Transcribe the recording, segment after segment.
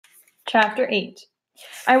Chapter 8.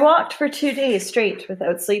 I walked for 2 days straight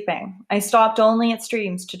without sleeping. I stopped only at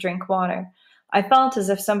streams to drink water. I felt as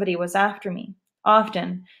if somebody was after me.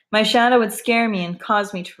 Often, my shadow would scare me and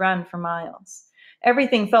cause me to run for miles.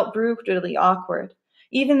 Everything felt brutally awkward.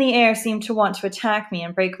 Even the air seemed to want to attack me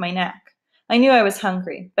and break my neck. I knew I was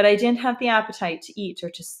hungry, but I didn't have the appetite to eat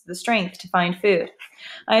or the strength to find food.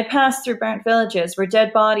 I had passed through burnt villages where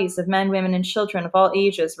dead bodies of men, women, and children of all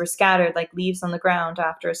ages were scattered like leaves on the ground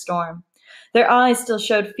after a storm. Their eyes still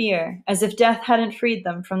showed fear, as if death hadn't freed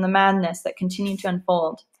them from the madness that continued to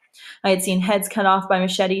unfold. I had seen heads cut off by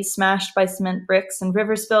machetes, smashed by cement bricks, and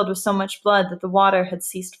rivers filled with so much blood that the water had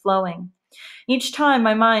ceased flowing. Each time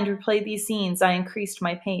my mind replayed these scenes, I increased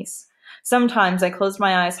my pace. Sometimes I closed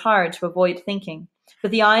my eyes hard to avoid thinking,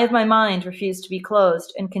 but the eye of my mind refused to be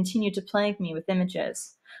closed and continued to plague me with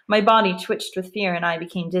images. My body twitched with fear and I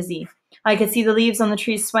became dizzy. I could see the leaves on the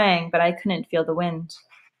trees swaying, but I couldn't feel the wind.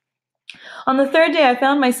 On the third day, I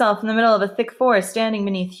found myself in the middle of a thick forest, standing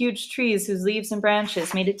beneath huge trees whose leaves and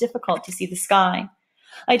branches made it difficult to see the sky.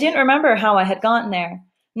 I didn't remember how I had gotten there.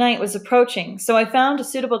 Night was approaching, so I found a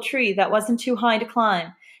suitable tree that wasn't too high to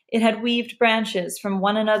climb. It had weaved branches from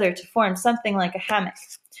one another to form something like a hammock.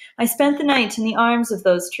 I spent the night in the arms of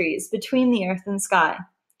those trees, between the earth and sky.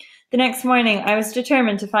 The next morning, I was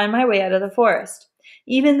determined to find my way out of the forest,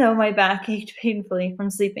 even though my back ached painfully from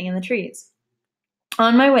sleeping in the trees.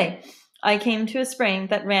 On my way, I came to a spring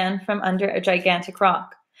that ran from under a gigantic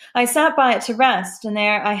rock. I sat by it to rest, and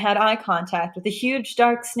there I had eye contact with a huge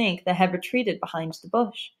dark snake that had retreated behind the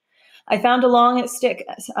bush. I found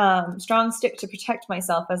a strong stick to protect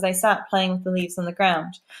myself as I sat playing with the leaves on the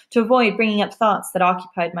ground, to avoid bringing up thoughts that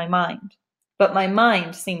occupied my mind. But my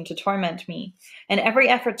mind seemed to torment me, and every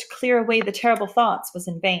effort to clear away the terrible thoughts was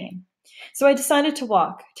in vain. So I decided to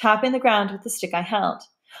walk, tapping the ground with the stick I held.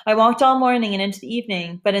 I walked all morning and into the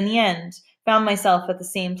evening, but in the end, found myself at the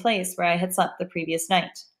same place where I had slept the previous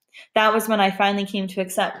night. That was when I finally came to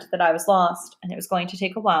accept that I was lost, and it was going to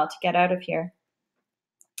take a while to get out of here.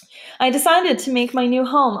 I decided to make my new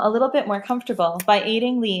home a little bit more comfortable by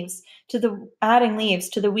adding leaves to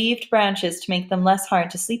the weaved branches to make them less hard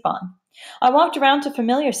to sleep on. I walked around to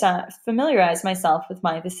familiarize myself with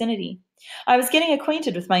my vicinity. I was getting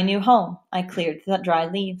acquainted with my new home. I cleared the dry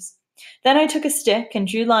leaves. Then I took a stick and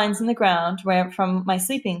drew lines in the ground from my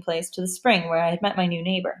sleeping place to the spring where I had met my new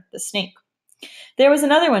neighbor, the snake. There was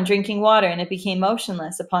another one drinking water, and it became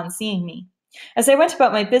motionless upon seeing me. As I went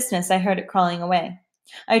about my business, I heard it crawling away.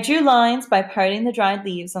 I drew lines by parting the dried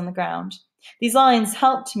leaves on the ground. These lines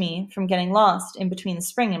helped me from getting lost in between the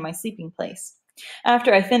spring and my sleeping place.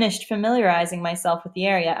 After I finished familiarizing myself with the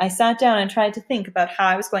area, I sat down and tried to think about how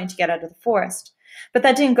I was going to get out of the forest. But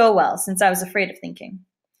that didn't go well, since I was afraid of thinking.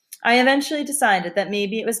 I eventually decided that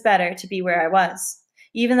maybe it was better to be where I was.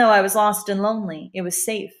 Even though I was lost and lonely, it was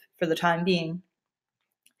safe for the time being.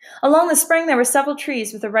 Along the spring there were several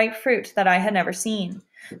trees with a ripe fruit that I had never seen.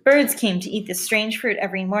 Birds came to eat this strange fruit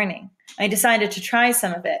every morning. I decided to try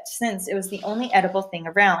some of it, since it was the only edible thing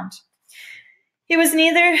around. It was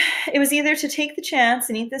either to take the chance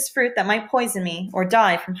and eat this fruit that might poison me, or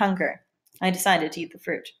die from hunger. I decided to eat the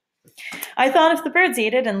fruit. I thought if the birds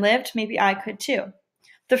ate it and lived, maybe I could too.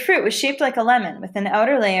 The fruit was shaped like a lemon, with an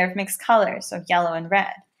outer layer of mixed colors of yellow and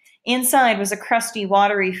red. Inside was a crusty,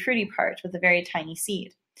 watery, fruity part with a very tiny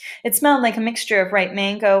seed. It smelled like a mixture of ripe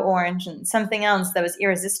mango, orange, and something else that was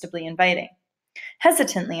irresistibly inviting.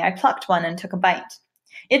 Hesitantly, I plucked one and took a bite.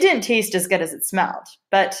 It didn't taste as good as it smelled,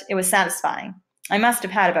 but it was satisfying. I must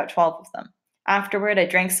have had about 12 of them. Afterward, I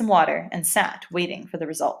drank some water and sat, waiting for the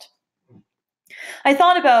result. I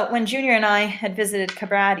thought about when Junior and I had visited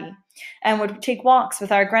Cabrati and would take walks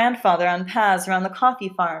with our grandfather on paths around the coffee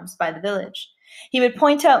farms by the village. He would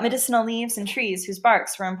point out medicinal leaves and trees whose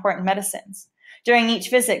barks were important medicines. During each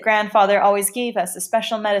visit, Grandfather always gave us a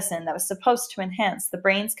special medicine that was supposed to enhance the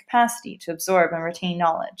brain's capacity to absorb and retain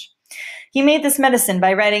knowledge. He made this medicine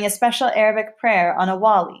by writing a special Arabic prayer on a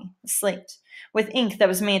wali, a slate, with ink that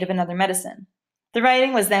was made of another medicine. The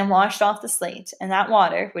writing was then washed off the slate, and that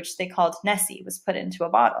water, which they called Nessie, was put into a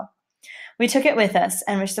bottle. We took it with us,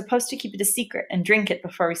 and were supposed to keep it a secret and drink it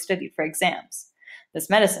before we studied for exams. This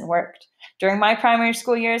medicine worked. During my primary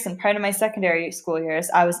school years and part of my secondary school years,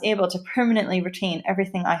 I was able to permanently retain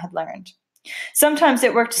everything I had learned. Sometimes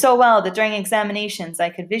it worked so well that during examinations I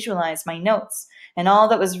could visualize my notes and all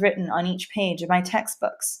that was written on each page of my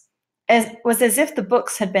textbooks. It was as if the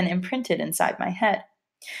books had been imprinted inside my head.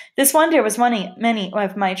 This wonder was many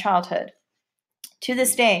of my childhood. To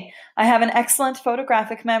this day, I have an excellent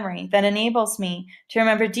photographic memory that enables me to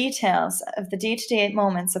remember details of the day-to-day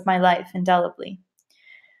moments of my life indelibly.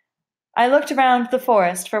 I looked around the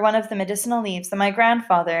forest for one of the medicinal leaves that my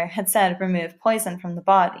grandfather had said removed poison from the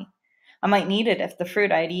body. I might need it if the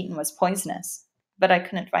fruit I had eaten was poisonous, but I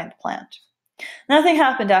couldn't find the plant. Nothing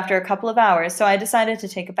happened after a couple of hours, so I decided to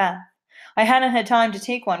take a bath. I hadn't had time to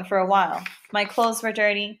take one for a while. My clothes were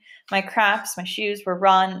dirty, my craps, my shoes were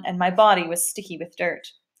run, and my body was sticky with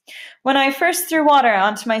dirt. When I first threw water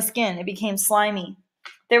onto my skin, it became slimy.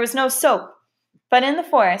 There was no soap, but in the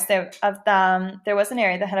forest there was an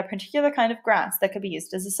area that had a particular kind of grass that could be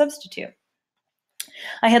used as a substitute.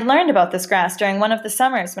 I had learned about this grass during one of the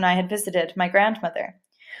summers when I had visited my grandmother.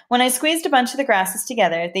 When I squeezed a bunch of the grasses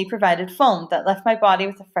together, they provided foam that left my body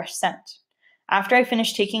with a fresh scent. After I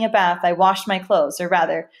finished taking a bath, I washed my clothes, or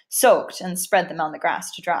rather, soaked, and spread them on the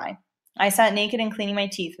grass to dry. I sat naked and cleaning my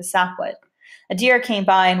teeth with sapwood. A deer came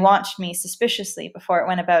by and watched me suspiciously before it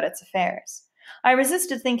went about its affairs. I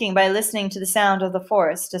resisted thinking by listening to the sound of the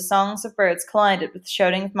forest as songs of birds collided with the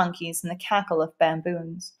shouting of monkeys and the cackle of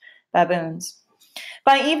baboons.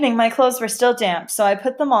 By evening, my clothes were still damp, so I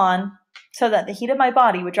put them on so that the heat of my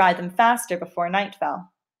body would dry them faster before night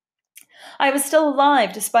fell. I was still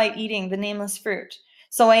alive despite eating the nameless fruit,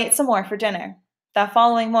 so I ate some more for dinner. That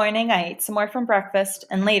following morning, I ate some more for breakfast,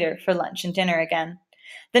 and later for lunch and dinner again.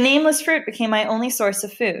 The nameless fruit became my only source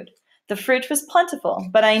of food. The fruit was plentiful,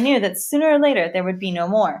 but I knew that sooner or later there would be no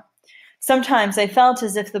more. Sometimes I felt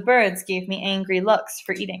as if the birds gave me angry looks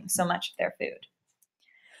for eating so much of their food.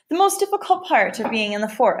 The most difficult part of being in the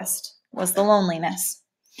forest was the loneliness.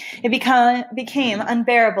 It became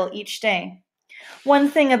unbearable each day. One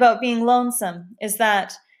thing about being lonesome is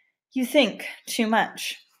that you think too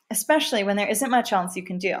much, especially when there isn't much else you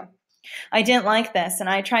can do. I didn't like this, and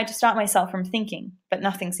I tried to stop myself from thinking, but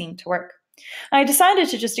nothing seemed to work. I decided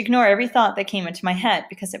to just ignore every thought that came into my head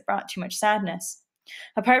because it brought too much sadness.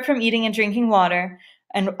 Apart from eating and drinking water,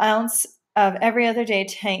 once every other day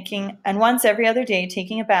taking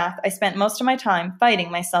a bath, I spent most of my time fighting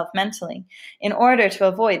myself mentally in order to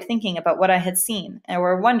avoid thinking about what I had seen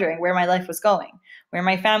or wondering where my life was going, where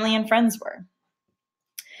my family and friends were.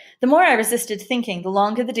 The more I resisted thinking, the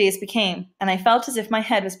longer the days became, and I felt as if my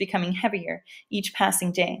head was becoming heavier each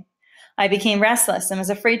passing day. I became restless and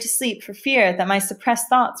was afraid to sleep for fear that my suppressed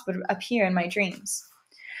thoughts would appear in my dreams.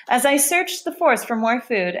 As I searched the forest for more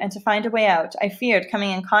food and to find a way out, I feared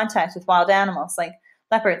coming in contact with wild animals like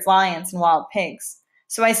leopards, lions, and wild pigs.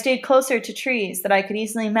 So I stayed closer to trees that I could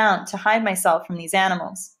easily mount to hide myself from these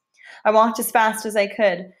animals. I walked as fast as I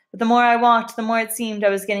could, but the more I walked, the more it seemed I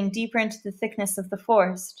was getting deeper into the thickness of the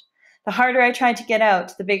forest. The harder I tried to get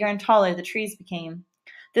out, the bigger and taller the trees became.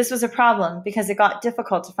 This was a problem because it got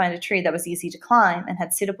difficult to find a tree that was easy to climb and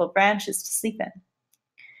had suitable branches to sleep in.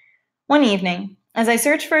 One evening, as I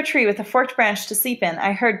searched for a tree with a forked branch to sleep in,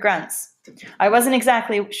 I heard grunts. I wasn't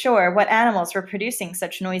exactly sure what animals were producing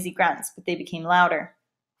such noisy grunts, but they became louder.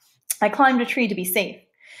 I climbed a tree to be safe.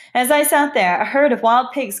 As I sat there, a herd of wild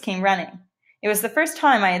pigs came running. It was the first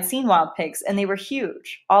time I had seen wild pigs, and they were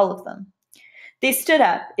huge, all of them.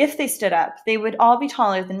 If they stood up, they would all be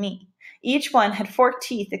taller than me. Each one had forked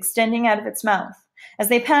teeth extending out of its mouth. As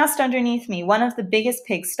they passed underneath me, one of the biggest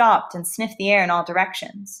pigs stopped and sniffed the air in all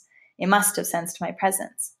directions. It must have sensed my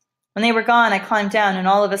presence. When they were gone, I climbed down, and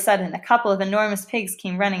all of a sudden, a couple of enormous pigs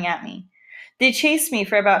came running at me. They chased me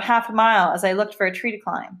for about half a mile as I looked for a tree to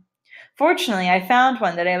climb. Fortunately, I found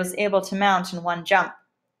one that I was able to mount in one jump.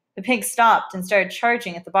 The pigs stopped and started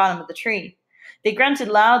charging at the bottom of the tree. They grunted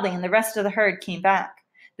loudly, and the rest of the herd came back.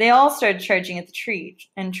 They all started charging at the tree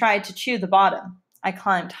and tried to chew the bottom. I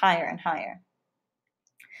climbed higher and higher.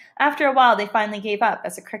 After a while, they finally gave up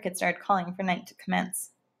as a cricket started calling for night to commence.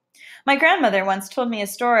 My grandmother once told me a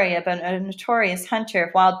story about a notorious hunter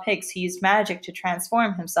of wild pigs who used magic to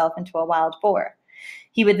transform himself into a wild boar.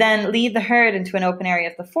 He would then lead the herd into an open area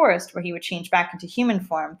of the forest where he would change back into human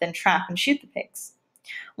form, then trap and shoot the pigs.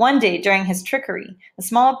 One day, during his trickery, a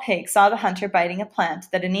small pig saw the hunter biting a plant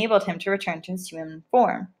that enabled him to return to his human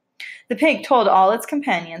form. The pig told all its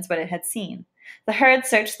companions what it had seen. The herd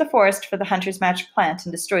searched the forest for the hunter's magic plant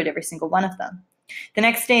and destroyed every single one of them. The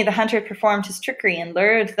next day, the hunter performed his trickery and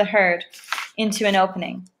lured the herd into an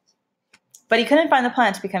opening. But he couldn't find the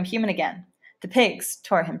plant to become human again. The pigs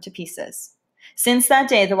tore him to pieces. Since that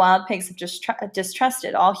day, the wild pigs have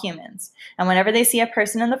distrusted all humans, and whenever they see a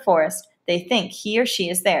person in the forest, they think he or she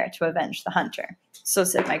is there to avenge the hunter. So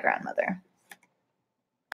said my grandmother.